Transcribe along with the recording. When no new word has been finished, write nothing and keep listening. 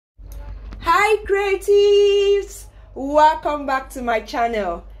Hi creatives, welcome back to my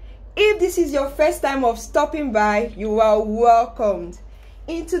channel. If this is your first time of stopping by, you are welcomed.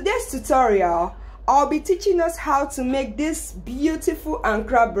 In today's tutorial, I'll be teaching us how to make this beautiful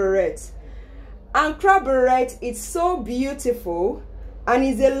Ankara Beret. Ankara Beret is so beautiful and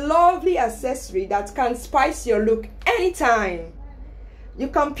is a lovely accessory that can spice your look anytime. You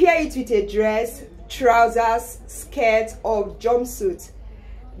can pair it with a dress, trousers, skirt or jumpsuit.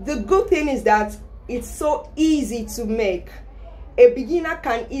 The good thing is that it's so easy to make. A beginner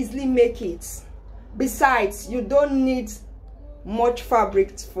can easily make it. Besides, you don't need much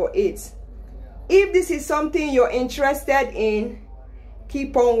fabric for it. If this is something you're interested in,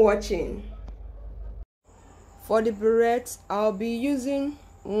 keep on watching. For the beret, I'll be using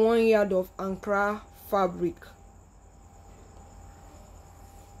 1 yard of Ankara fabric.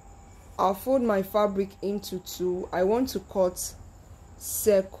 I'll fold my fabric into two. I want to cut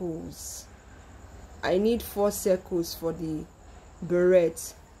circles. I need 4 circles for the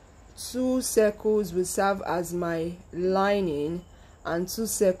beret. 2 circles will serve as my lining and 2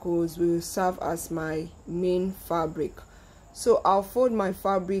 circles will serve as my main fabric. So I'll fold my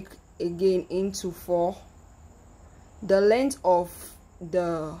fabric again into 4. The length of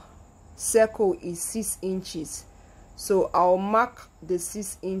the circle is 6 inches, so I'll mark the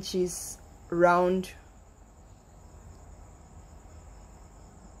 6 inches round.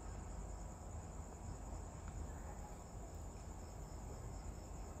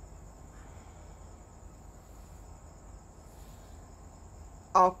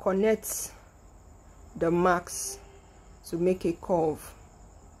 I'll connect the marks to make a curve.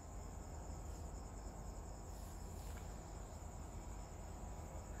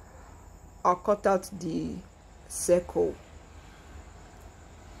 I'll cut out the circle.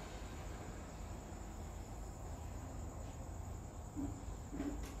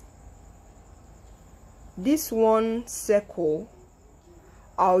 This one circle,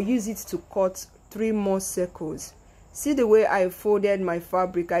 I'll use it to cut 3 more circles. See the way I folded my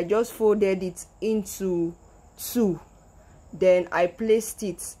fabric? I just folded it into 2. Then I placed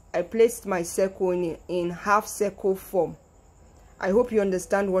my circle in half circle form. I hope you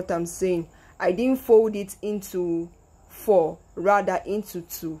understand what I'm saying. I didn't fold it into 4, rather into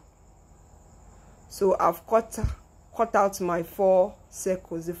 2. So I've cut out my 4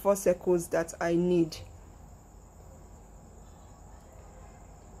 circles, the 4 circles that I need.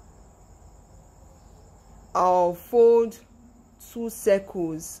 I'll fold 2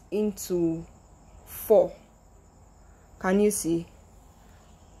 circles into 4. Can you see?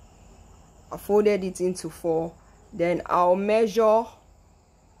 I folded it into 4. Then I'll measure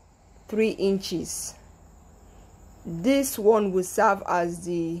 3 inches. This one will serve as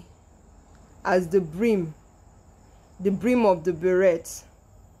the brim of the beret.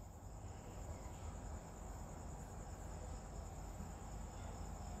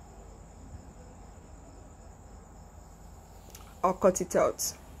 I'll cut it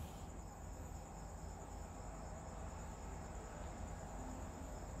out.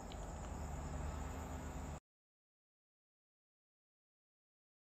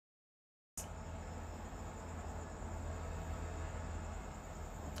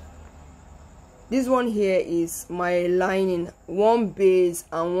 This one here is my lining, 1 base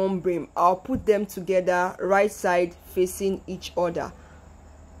and 1 brim. I'll put them together, right side facing each other.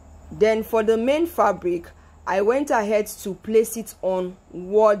 Then for the main fabric, I went ahead to place it on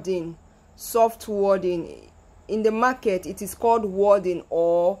wadding, soft wadding. In the market, it is called wadding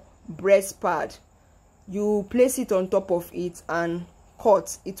or breast pad. You place it on top of it and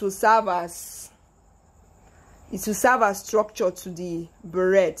cut. It will serve as structure to the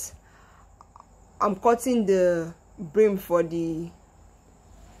beret. I'm cutting the brim for the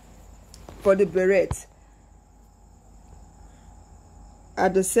beret.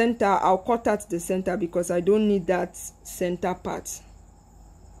 At the center, I'll cut out the center because I don't need that center part.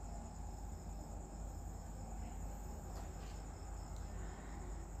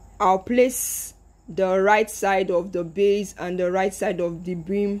 I'll place the right side of the base and the right side of the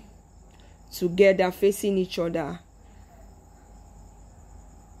brim together facing each other.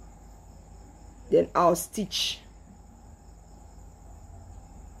 Then I'll stitch.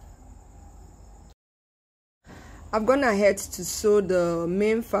 I've gone ahead to sew the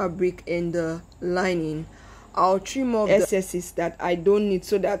main fabric and the lining. I'll trim off the excesses that I don't need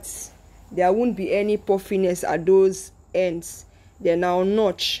so that there won't be any puffiness at those ends. Then I'll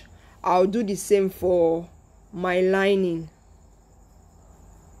notch. I'll do the same for my lining.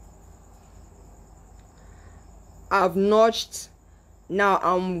 I've notched. Now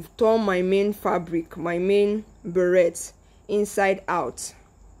I'm torn my main fabric, my main beret, inside out.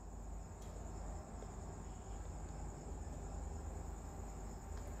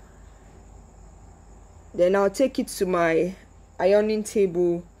 Then I'll take it to my ironing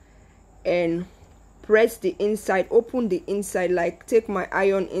table and press the inside, open the inside, like take my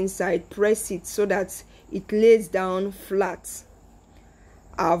iron inside, press it so that it lays down flat.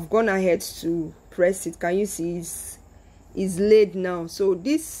 I've gone ahead to press it. Can you see it's laid now? So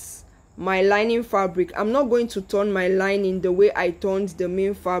this my lining fabric. I'm not going to turn my lining the way I turned the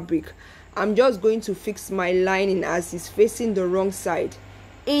main fabric. I'm just going to fix my lining as it's facing the wrong side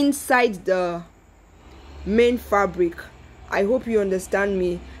inside the main fabric. I hope you understand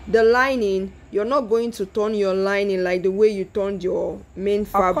me. The lining, you're not going to turn your lining like the way you turned your main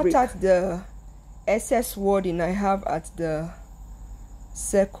fabric. I'll cut out the excess wording I have at the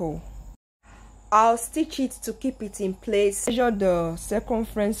circle. I'll stitch it to keep it in place. Measure the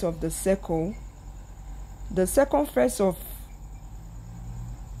circumference of the circle. The circumference of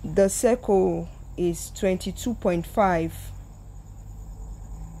the circle is 22.5,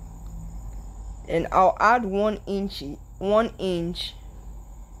 and I'll add 1 inch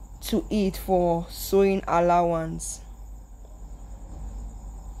to it for sewing allowance.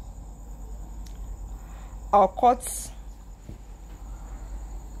 I'll cut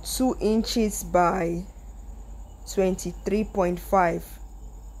 2 inches by 23.5.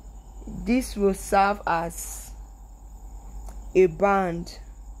 This will serve as a band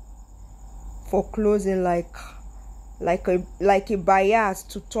for closing, like a bias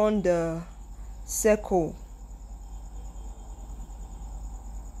to turn the circle.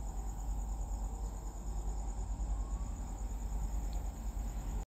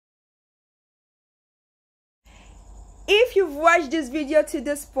 If you've watched this video to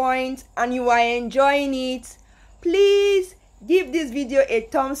this point and you are enjoying it, please give this video a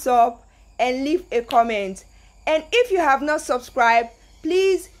thumbs up and leave a comment. And if you have not subscribed,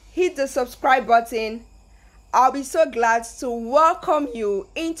 please hit the subscribe button. I'll be so glad to welcome you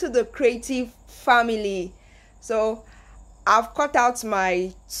into the creative family. So I've cut out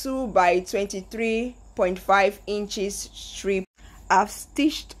my 2 by 23.5 inches strip. I've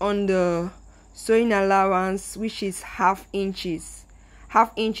stitched on the sewing allowance, which is half inches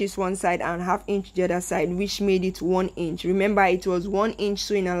one side and half inch the other side, which made it 1 inch. Remember, it was 1 inch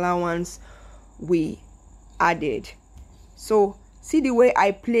sewing allowance we added. So see the way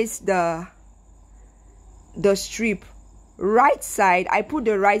I placed the strip. Right side, I put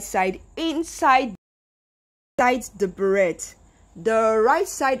the right side inside the beret. The right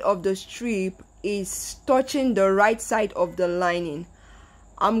side of the strip is touching the right side of the lining.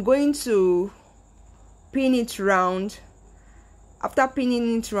 I'm going to pin it round. After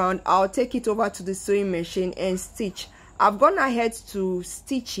pinning it round, I'll take it over to the sewing machine and stitch. I've gone ahead to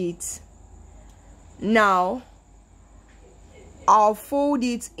stitch it. Now I'll fold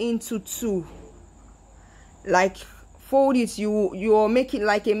it into 2. Like fold it, you're making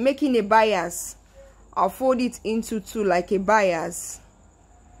like making a bias. I'll fold it into 2 like a bias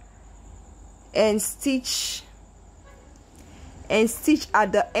and stitch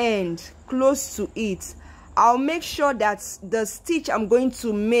at the end close to it. I'll make sure that the stitch I'm going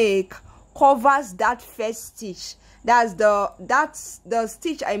to make covers that first stitch. That's the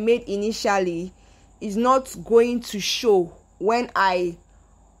stitch I made initially is not going to show when I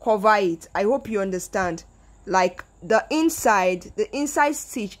cover it. I hope you understand. Like the inside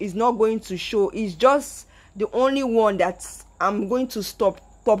stitch is not going to show. It's just the only one that I'm going to top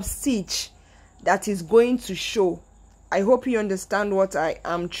stitch that is going to show. I hope you understand what I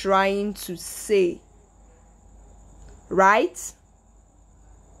am trying to say, right?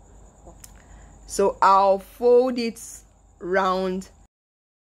 So I'll fold it round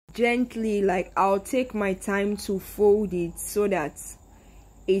gently, like I'll take my time to fold it so that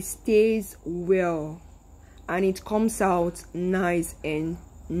it stays well and it comes out nice and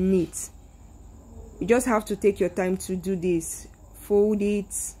neat. You just have to take your time to do this. Fold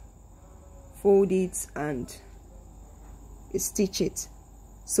it and stitch it.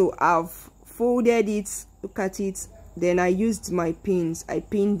 So I've folded it, look at it, then I used my pins, I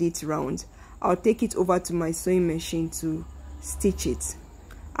pinned it round. I'll take it over to my sewing machine to stitch it.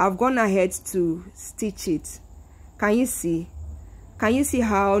 I've gone ahead to stitch it. Can you see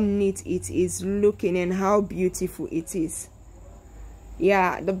how neat it is looking and how beautiful it is?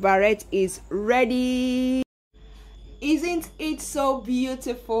 Yeah, the beret is ready. Isn't it so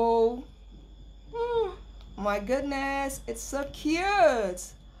beautiful? My goodness, it's so cute.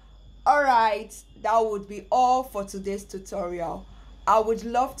 Alright, that would be all for today's tutorial. I would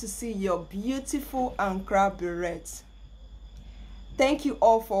love to see your beautiful Ankara beret. Thank you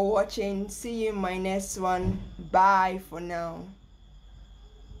all for watching. See you in my next one. Bye for now.